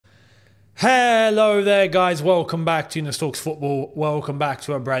Hello there guys, welcome back to Younes Talks Football. Welcome back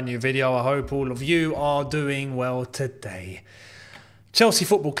to a brand new video. I hope all of you are doing well today. Chelsea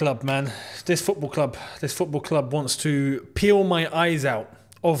Football Club, man. This football club wants to peel my eyes out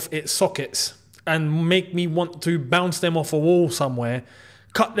of its sockets and make me want to bounce them off a wall somewhere,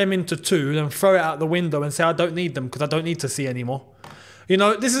 cut them into two and throw it out the window and say I don't need them because I don't need to see anymore. You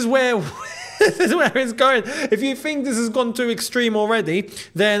know, this is where this is where it's going. If you think this has gone too extreme already,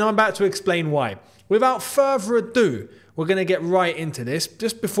 then I'm about to explain why. Without further ado, we're going to get right into this.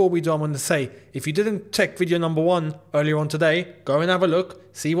 Just before we do, I'm going to say, if you didn't check video number 1 earlier on today, go and have a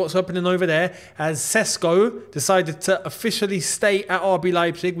look, see what's happening over there, as Sesko decided to officially stay at RB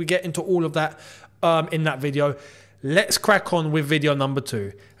Leipzig. We get into all of that in that video. Let's crack on with video number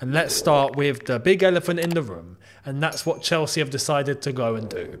 2, and let's start with the big elephant in the room, and that's what Chelsea have decided to go and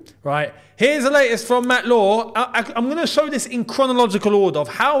do, right? Here's the latest from Matt Law. I'm going to show this in chronological order of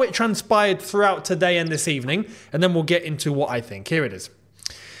how it transpired throughout today and this evening, and then we'll get into what I think. Here it is.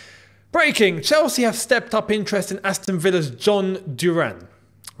 Breaking, Chelsea have stepped up interest in Aston Villa's JHON DURAN,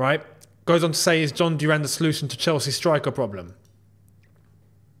 right? Goes on to say, is JHON DURAN the solution to Chelsea's striker problem?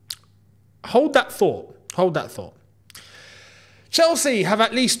 Hold that thought. Hold that thought. Chelsea have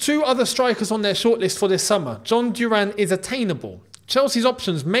at least 2 other strikers on their shortlist for this summer. JHON DURAN is attainable. Chelsea's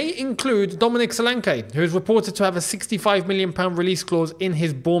options may include Dominic Solanke, who is reported to have a £65 million release clause in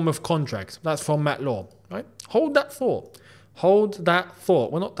his Bournemouth contract. That's from Matt Law. Right? Hold that thought. Hold that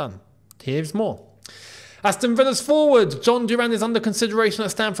thought. We're not done. Here's more. Aston Villa's forward, JHON DURAN, is under consideration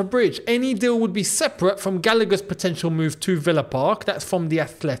at Stamford Bridge. Any deal would be separate from Gallagher's potential move to Villa Park. That's from The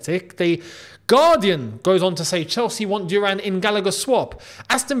Athletic. The Guardian goes on to say Chelsea want DURAN in Gallagher swap.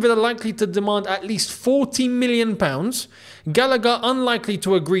 Aston Villa likely to demand at least £40 million. Gallagher unlikely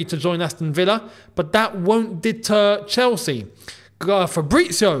to agree to join Aston Villa, but that won't deter Chelsea.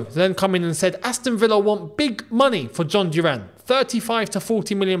 Fabrizio then come in and said Aston Villa want big money for JHON DURAN, 35 to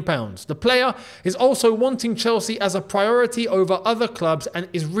 40 million pounds. The player is also wanting Chelsea as a priority over other clubs and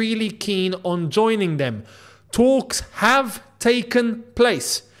is really keen on joining them. Talks have taken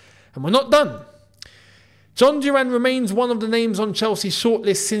place. And we're not done. JHON DURAN remains one of the names on Chelsea's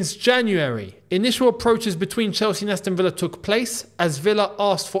shortlist since January. Initial approaches between Chelsea and Aston Villa took place as Villa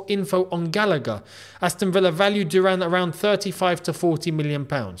asked for info on Gallagher. Aston Villa valued DURAN around 35 to 40 million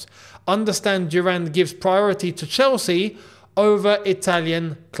pounds. Understand DURAN gives priority to Chelsea over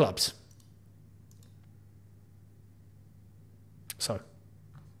Italian clubs. So,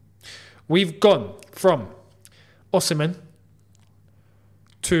 we've gone from Osimhen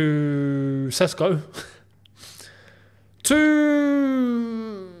to Sesko,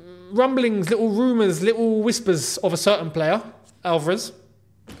 to rumblings, little rumours, little whispers of a certain player, Alvarez,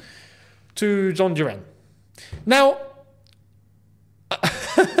 to JHON DURAN. Now,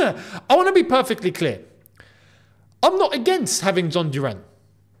 I want to be perfectly clear. I'm not against having JHON DURAN.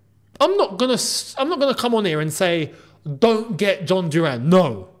 I'm not gonna come on here and say don't get JHON DURAN.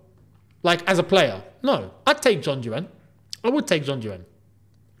 No, like as a player, no. I'd take JHON DURAN. I would take JHON DURAN.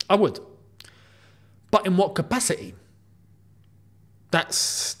 I would. But in what capacity?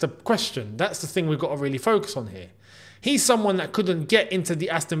 That's the question. That's the thing we've got to really focus on here. He's someone that couldn't get into the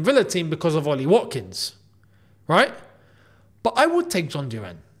Aston Villa team because of Ollie Watkins. Right? But I would take JHON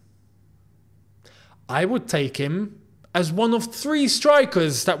DURAN. I would take him as one of 3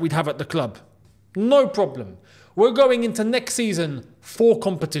 strikers that we'd have at the club. No problem. We're going into next season 4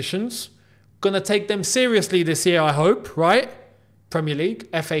 competitions. Gonna take them seriously this year, I hope. Right? Premier League,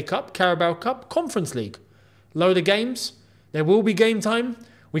 FA Cup, Carabao Cup, Conference League. Load of games. There will be game time.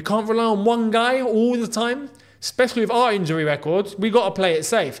 We can't rely on one guy all the time, especially with our injury records. We got to play it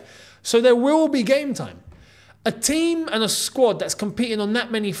safe. So there will be game time. A team and a squad that's competing on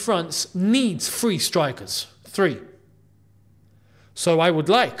that many fronts needs 3 strikers. 3. So I would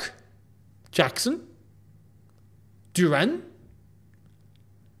like Jackson, DURAN,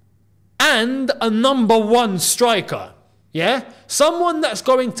 and a number 1 striker. Yeah? Someone that's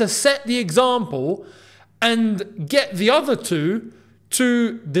going to set the example and get the other 2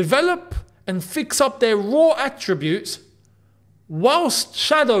 to develop and fix up their raw attributes whilst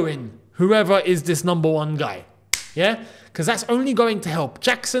shadowing whoever is this number 1 guy. Yeah? Because that's only going to help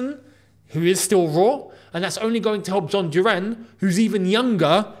Jackson, who is still raw, and that's only going to help JHON DURAN, who's even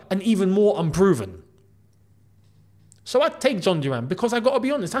younger and even more unproven. So I'd take JHON DURAN because I've got to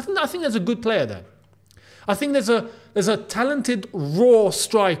be honest. I think there's a good player there. I think there's a talented raw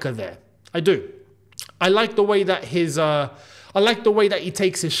striker there. I do. I like the way that he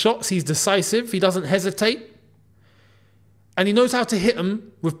takes his shots. He's decisive. He doesn't hesitate. And he knows how to hit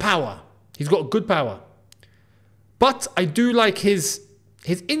them with power. He's got good power. But I do like his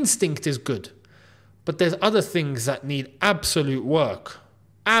His instinct is good. But there's other things that need absolute work.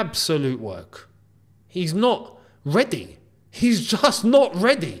 Absolute work. He's not ready. He's just not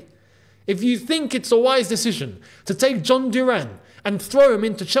ready. If you think it's a wise decision to take John Duran and throw him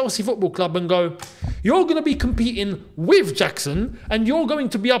into Chelsea Football Club and go, you're going to be competing with Jackson and you're going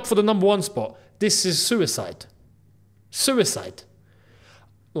to be up for the number 1 spot, this is suicide. Suicide.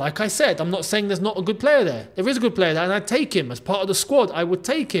 Like I said, I'm not saying there's not a good player there. There is a good player there, and I'd take him as part of the squad. I would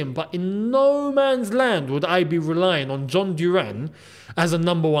take him, but in no man's land would I be relying on John Duran as a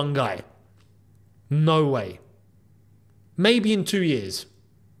number 1 guy. No way. Maybe in 2 years.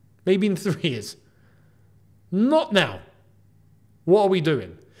 Maybe in 3 years. Not now. What are we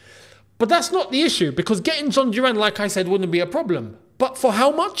doing? But that's not the issue, because getting John Duran, like I said, wouldn't be a problem. But for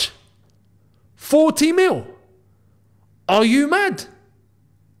how much? 40 mil. Are you mad?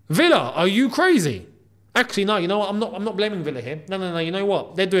 Villa, are you crazy? Actually, no, you know what? I'm not blaming Villa here. No, you know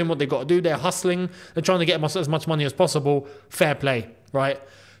what? They're doing what they've got to do. They're hustling. They're trying to get as much money as possible. Fair play, right?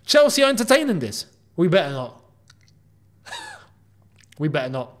 Chelsea are entertaining this. We better not. We better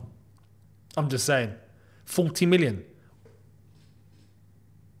not. I'm just saying. 40 million.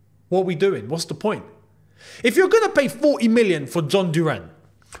 What are we doing? What's the point? If you're going to pay 40 million for John Duran,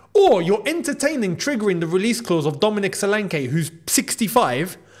 or you're entertaining triggering the release clause of Dominic Solanke, who's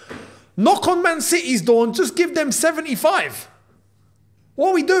 65, knock on Man City's door and just give them 75. What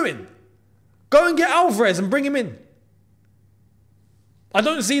are we doing? Go and get Alvarez and bring him in. I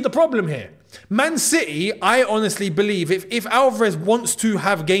don't see the problem here. Man City, I honestly believe, if Alvarez wants to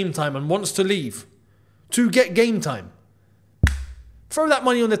have game time and wants to leave, to get game time, throw that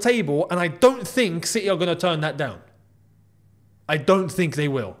money on the table, and I don't think City are going to turn that down. I don't think they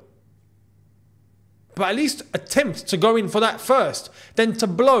will. But at least attempt to go in for that first. Then to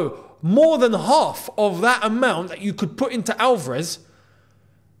blow more than half of that amount that you could put into Alvarez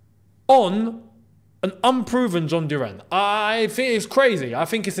on an unproven John Duran. I think it's crazy. I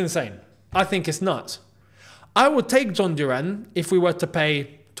think it's insane. I think it's nuts. I would take John Duran if we were to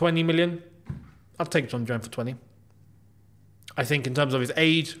pay 20 million. I'd take John Duran for 20. I think in terms of his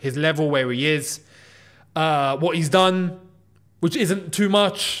age, his level, where he is, what he's done, which isn't too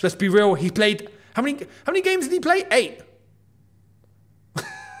much. Let's be real. He played... How many games did he play? 8.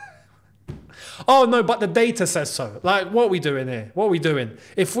 Oh, no, but the data says so. Like, what are we doing here? What are we doing?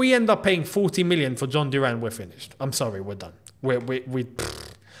 If we end up paying 40 million for John Duran, we're finished. I'm sorry, we're done.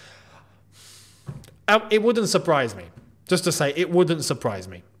 It wouldn't surprise me. Just to say, it wouldn't surprise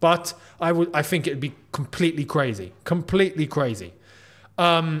me. But I think it'd be completely crazy. Completely crazy.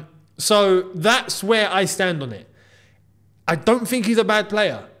 So that's where I stand on it. I don't think he's a bad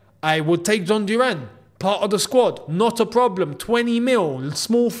player. I would take John Duran, part of the squad, not a problem. 20 mil,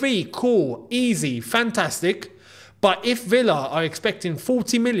 small fee, cool, easy, fantastic. But if Villa are expecting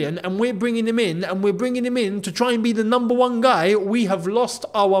 40 million and we're bringing him in, and we're bringing him in to try and be the number 1 guy, we have lost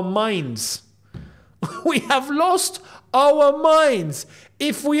our minds. We have lost our minds.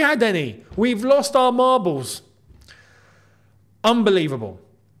 If we had any, we've lost our marbles. Unbelievable.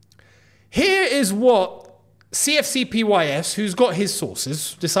 Here is what CFCPYS, who's got his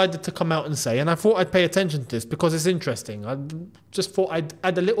sources, decided to come out and say, and I thought I'd pay attention to this because it's interesting. I just thought I'd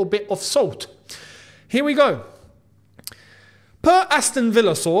add a little bit of salt. Here we go. Per Aston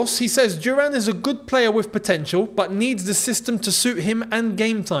Villa source, he says Duran is a good player with potential, but needs the system to suit him and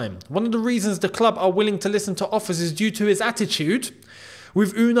game time. One of the reasons the club are willing to listen to offers is due to his attitude,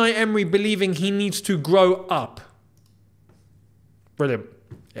 with Unai Emery believing he needs to grow up. Brilliant.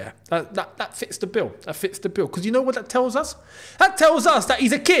 Yeah, that fits the bill. That fits the bill. Because you know what that tells us? That tells us that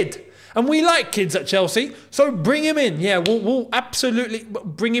he's a kid. And we like kids at Chelsea. So bring him in. Yeah, we'll absolutely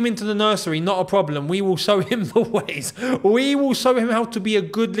bring him into the nursery. Not a problem. We will show him the ways. We will show him how to be a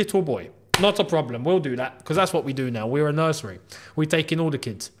good little boy. Not a problem. We'll do that. Because that's what we do now. We're a nursery. We take in all the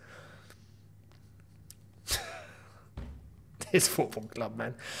kids. This football club,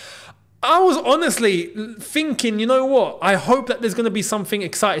 man. I was honestly thinking, you know what? I hope that there's going to be something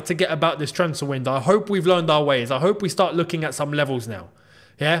exciting to get about this transfer window. I hope we've learned our ways. I hope we start looking at some levels now.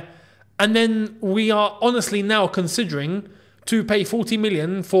 Yeah? And then we are honestly now considering to pay 40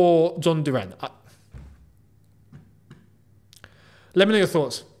 million for John Duran. Let me know your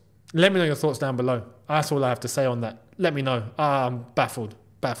thoughts. Let me know your thoughts down below. That's all I have to say on that. Let me know. I'm baffled.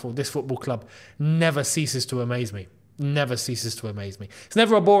 Baffled. This football club never ceases to amaze me. Never ceases to amaze me. It's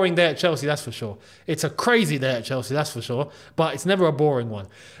never a boring day at Chelsea, that's for sure. It's a crazy day at Chelsea, that's for sure. But it's never a boring one.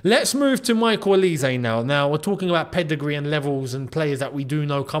 Let's move to Michael Olise now. Now, we're talking about pedigree and levels and players that we do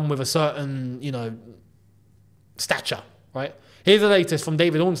know come with a certain, you know, stature, right? Here's the latest from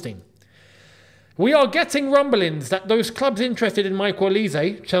David Ornstein. We are getting rumblings that those clubs interested in Michael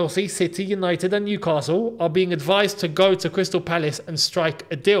Olise, Chelsea, City, United and Newcastle, are being advised to go to Crystal Palace and strike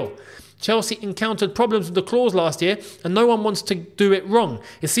a deal. Chelsea encountered problems with the clause last year and no one wants to do it wrong.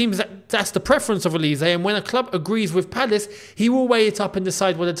 It seems that that's the preference of Olise, and when a club agrees with Palace, he will weigh it up and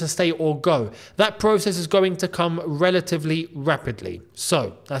decide whether to stay or go. That process is going to come relatively rapidly.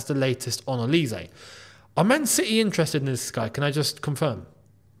 So, that's the latest on Olise. Are Man City interested in this guy? Can I just confirm?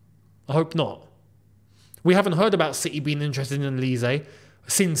 I hope not. We haven't heard about City being interested in Olise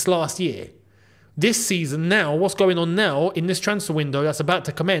since last year. This season now, what's going on now in this transfer window that's about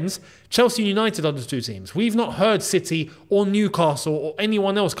to commence, Chelsea United are the two teams. We've not heard City or Newcastle or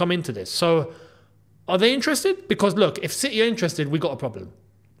anyone else come into this. So, are they interested? Because look, if City are interested, we got a problem.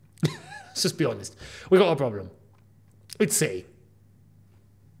 Let's just be honest. We got a problem. It's City.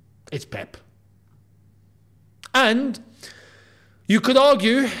 It's Pep. And you could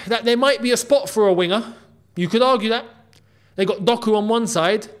argue that there might be a spot for a winger. You could argue that. They got Doku on one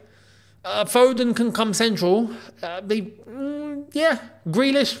side. Foden can come central. Grealish.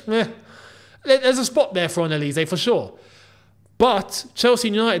 There's a spot there for an Olise for sure. But Chelsea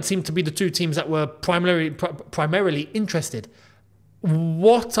and United seem to be the two teams that were primarily interested.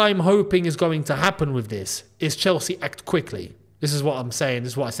 What I'm hoping is going to happen with this is Chelsea act quickly. This is what I'm saying.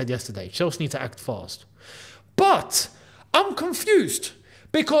 This is what I said yesterday. Chelsea need to act fast. But I'm confused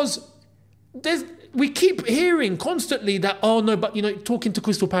because we keep hearing constantly that, oh no, but you know, talking to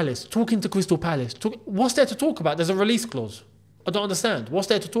Crystal Palace. What's there to talk about? There's a release clause. I don't understand. What's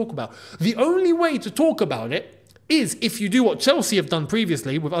there to talk about? The only way to talk about it is if you do what Chelsea have done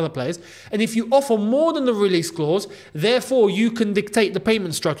previously with other players, and if you offer more than the release clause, therefore you can dictate the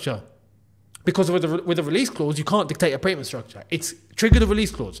payment structure. Because with a release clause, you can't dictate a payment structure. It's trigger the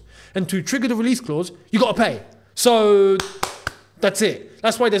release clause. And to trigger the release clause, you got to pay. So that's it.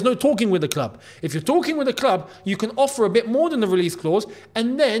 That's why there's no talking with the club. If you're talking with a club, you can offer a bit more than the release clause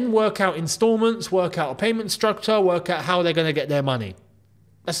and then work out installments, work out a payment structure, work out how they're going to get their money.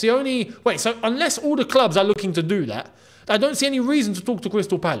 That's the only... Wait, so unless all the clubs are looking to do that, I don't see any reason to talk to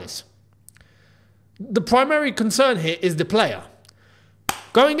Crystal Palace. The primary concern here is the player.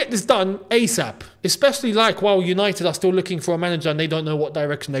 Go and get this done ASAP, especially like while United are still looking for a manager and they don't know what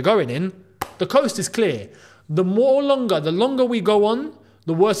direction they're going in. The coast is clear. The longer we go on,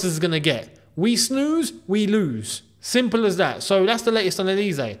 the worse this is going to get. We snooze, we lose. Simple as that. So that's the latest on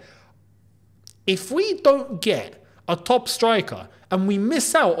Olise. If we don't get a top striker and we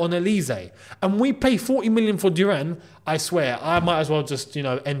miss out on Olise and we pay 40 million for DURAN, I swear, I might as well just,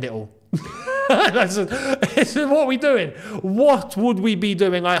 end it all. This is what are we doing? What would we be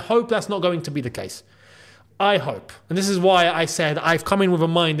doing? I hope that's not going to be the case. I hope. And this is why I said I've come in with a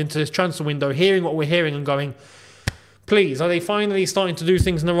mind into this transfer window, hearing what we're hearing and going, please, are they finally starting to do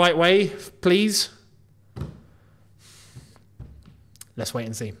things in the right way? Please. Let's wait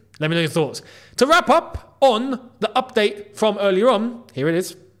and see. Let me know your thoughts. To wrap up on the update from earlier on, here it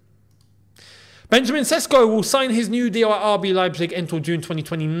is. Benjamin Sesko will sign his new deal at RB Leipzig until June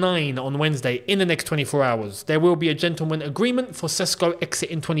 2029 on Wednesday in the next 24 hours. There will be a gentleman agreement for Sesko exit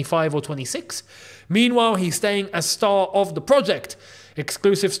in 25 or 26. Meanwhile, he's staying as star of the project.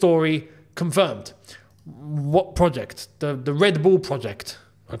 Exclusive story confirmed. What project? The Red Bull project.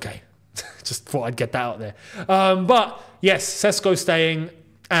 Okay. Just thought I'd get that out there. But yes, Sesko's staying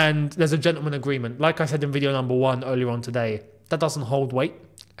and there's a gentleman agreement. Like I said in video number 1 earlier on today, that doesn't hold weight.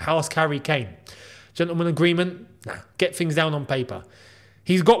 How's Harry Kane? Gentleman agreement? Nah, get things down on paper.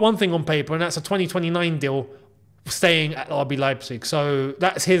 He's got one thing on paper, and that's a 2029 deal staying at RB Leipzig. So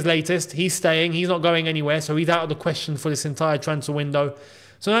that's his latest. He's staying. He's not going anywhere. So he's out of the question for this entire transfer window.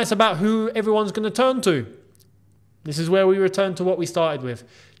 So now it's about who everyone's going to turn to. This is where we return to what we started with.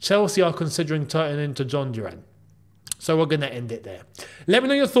 Chelsea are considering turning into John DURAN. So we're going to end it there. Let me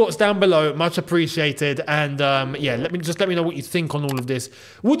know your thoughts down below. Much appreciated. And yeah, let me know what you think on all of this.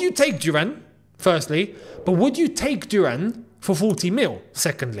 Would you take DURAN, firstly? But would you take DURAN for 40 mil,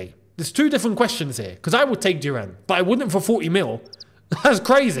 secondly? There's two different questions here. Because I would take DURAN, but I wouldn't for 40 mil. That's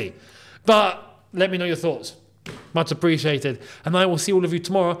crazy. But let me know your thoughts. Much appreciated. And I will see all of you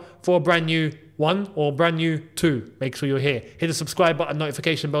tomorrow for a brand new 1 or brand new 2. Make sure you're here. Hit the subscribe button,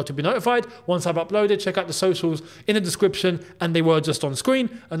 notification bell to be notified. Once I've uploaded, check out the socials in the description, and they were just on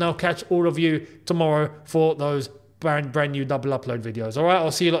screen. And I'll catch all of you tomorrow for those brand new double upload videos. All right,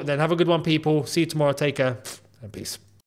 I'll see you lot then. Have a good one, people. See you tomorrow. Take care and peace.